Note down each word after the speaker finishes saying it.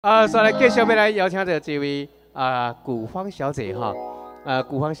再来继续要来邀请到这位古芳小姐哈，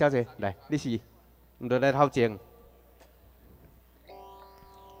古芳小姐来，你是唔得来头前，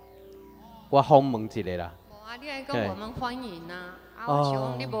我访问一个啦。无啊，你爱讲我们欢迎啊，我想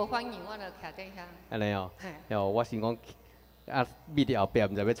讲你无欢迎，我就徛底遐。安尼哦，哟，我是讲秘伫后壁，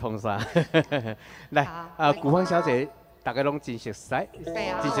唔知要创啥。来，古芳小姐，大家拢真熟悉，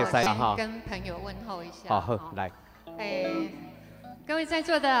真熟悉啦哈。跟朋友问候一下。好，来。各位在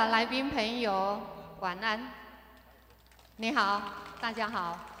座的来宾朋友，晚安。你好，大家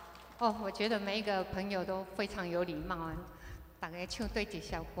好。哦，我觉得每一个朋友都非常有礼貌啊，大家唱对一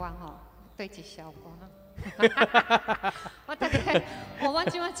首歌吼，对一首歌。我大概，我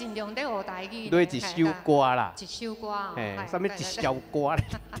即马尽量在学台语。对一首歌啦。一首歌。啥物一首歌咧？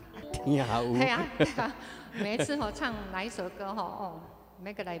听下有。对啊，每一次唱哪一首歌吼，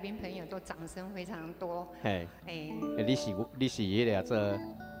每个来宾朋友都掌声非常多。你是迄个做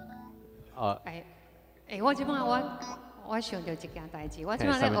我即摆我想到一件代志，我即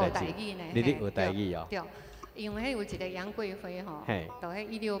摆咧学台语呢。你咧学台语哦？对，因为迄有一个杨贵妃吼，就迄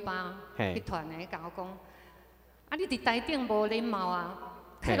168集团的甲我讲，你伫台顶无礼貌啊，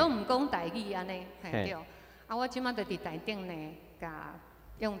拢唔讲台语安尼，对。我即摆就伫台顶呢，甲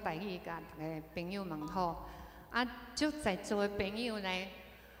用台语甲大家朋友问好。祝在座的朋友呢，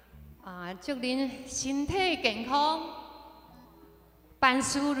祝您身体健康，万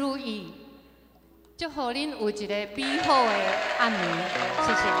事如意，祝福您有一个美好的暗暝，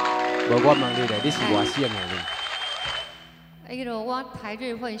谢谢。无我问你咧，你是外省的呢？迄个我台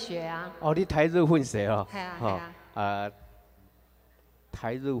日混血啊。哦，你台日混血哦？系啊。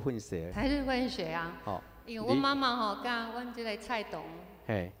台日混血。台日混血啊。哦。因为我妈妈吼，甲阮即个蔡董，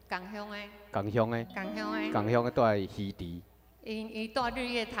共乡的。共乡的，共乡的住在西池。伊住日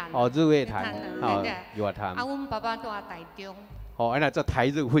月潭。哦，日月潭，哦，日月潭。阮爸爸住在台中。哦，安那做台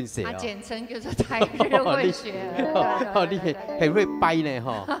日混血哦。简称叫做台日混血。哦，你很会掰呢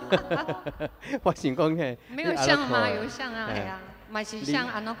吼。我想讲嘿。没有像吗？有像啊，系啊，嘛是像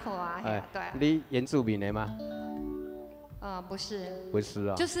安诺可啊，对。你原住民的吗？不是。不是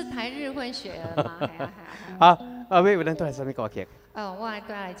啊。就是台日混血儿嘛，系啊。好，要咱带来什么歌曲？我来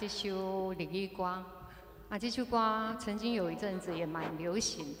带来这首日语歌。这首歌曾经有一阵子也蛮流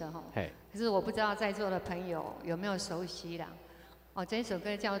行的吼。可是我不知道在座的朋友有没有熟悉啦。这首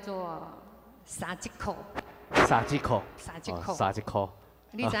歌叫做《三一口》。三一口。三一口。三一口。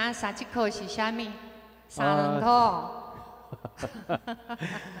你知影三一口是啥物？三两口。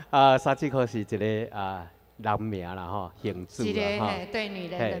三一口是一个人名啦吼，姓朱啦哈。对，女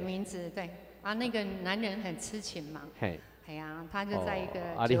人的名字对。那个男人很痴情嘛。哎呀，他就在一个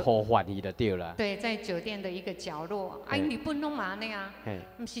你呼唤伊就对啦。对，在酒店的一个角落，日本拢嘛那样，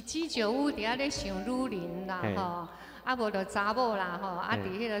唔是居酒屋底下咧想女人啦吼，无就查某啦吼，伫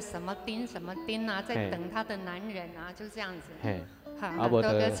迄个什么丁什么丁啊，在等他的男人啊，就这样子。很多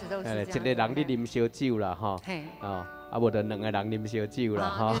歌词都是这样。一个人咧啉烧酒啦吼，无就两个人啉烧酒啦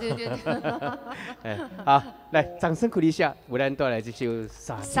吼。对。好，来，掌声鼓励一下，为咱带来这首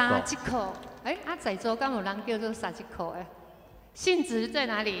三一口。在座敢有人叫做三一口诶？信子在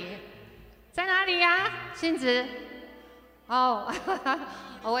哪里？在哪里呀？信子，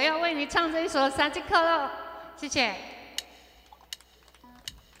我要为你唱这一首《三一口》了，谢谢。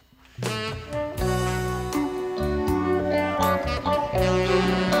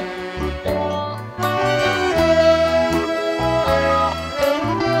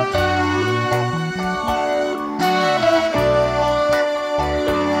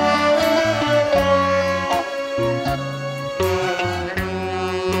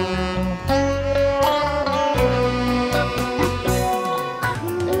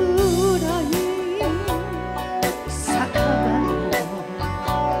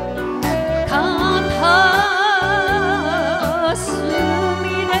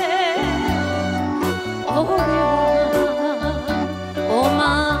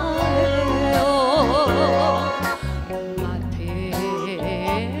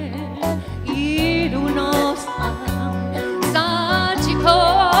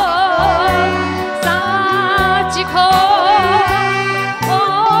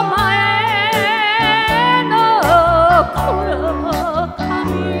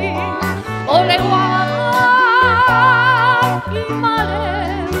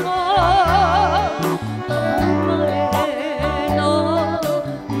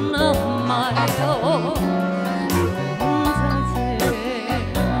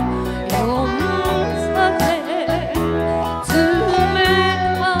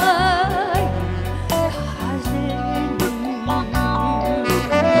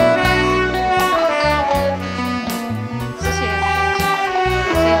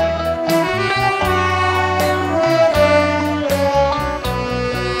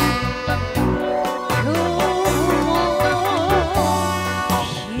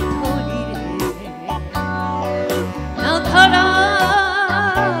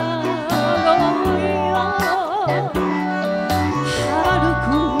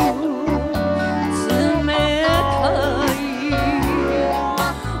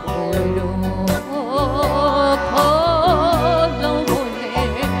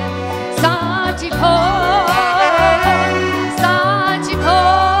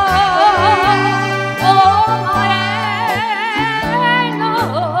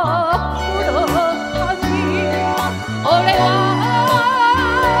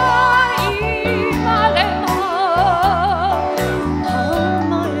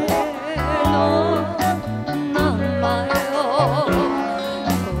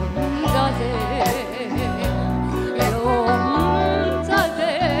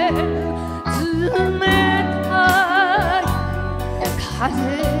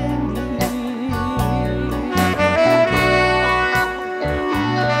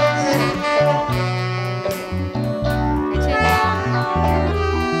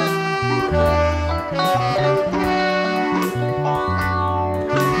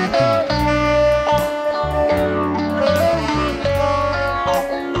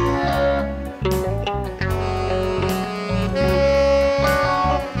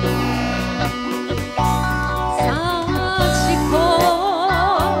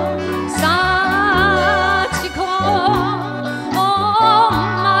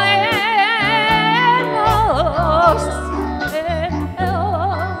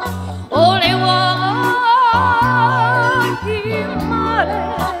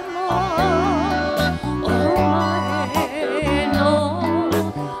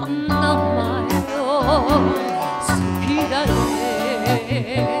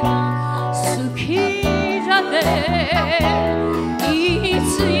好きだねい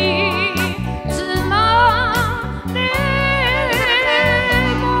つまで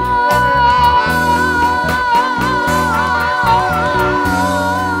も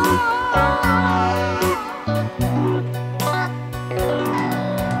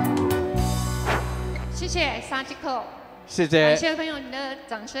谢谢沙吉克。谢谢，感谢朋友你的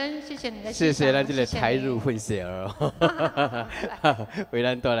掌声，谢谢你的谢谢咱这个台入混血儿，为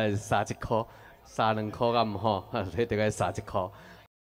咱带来3块、3、2块咁吼，迄大概3块。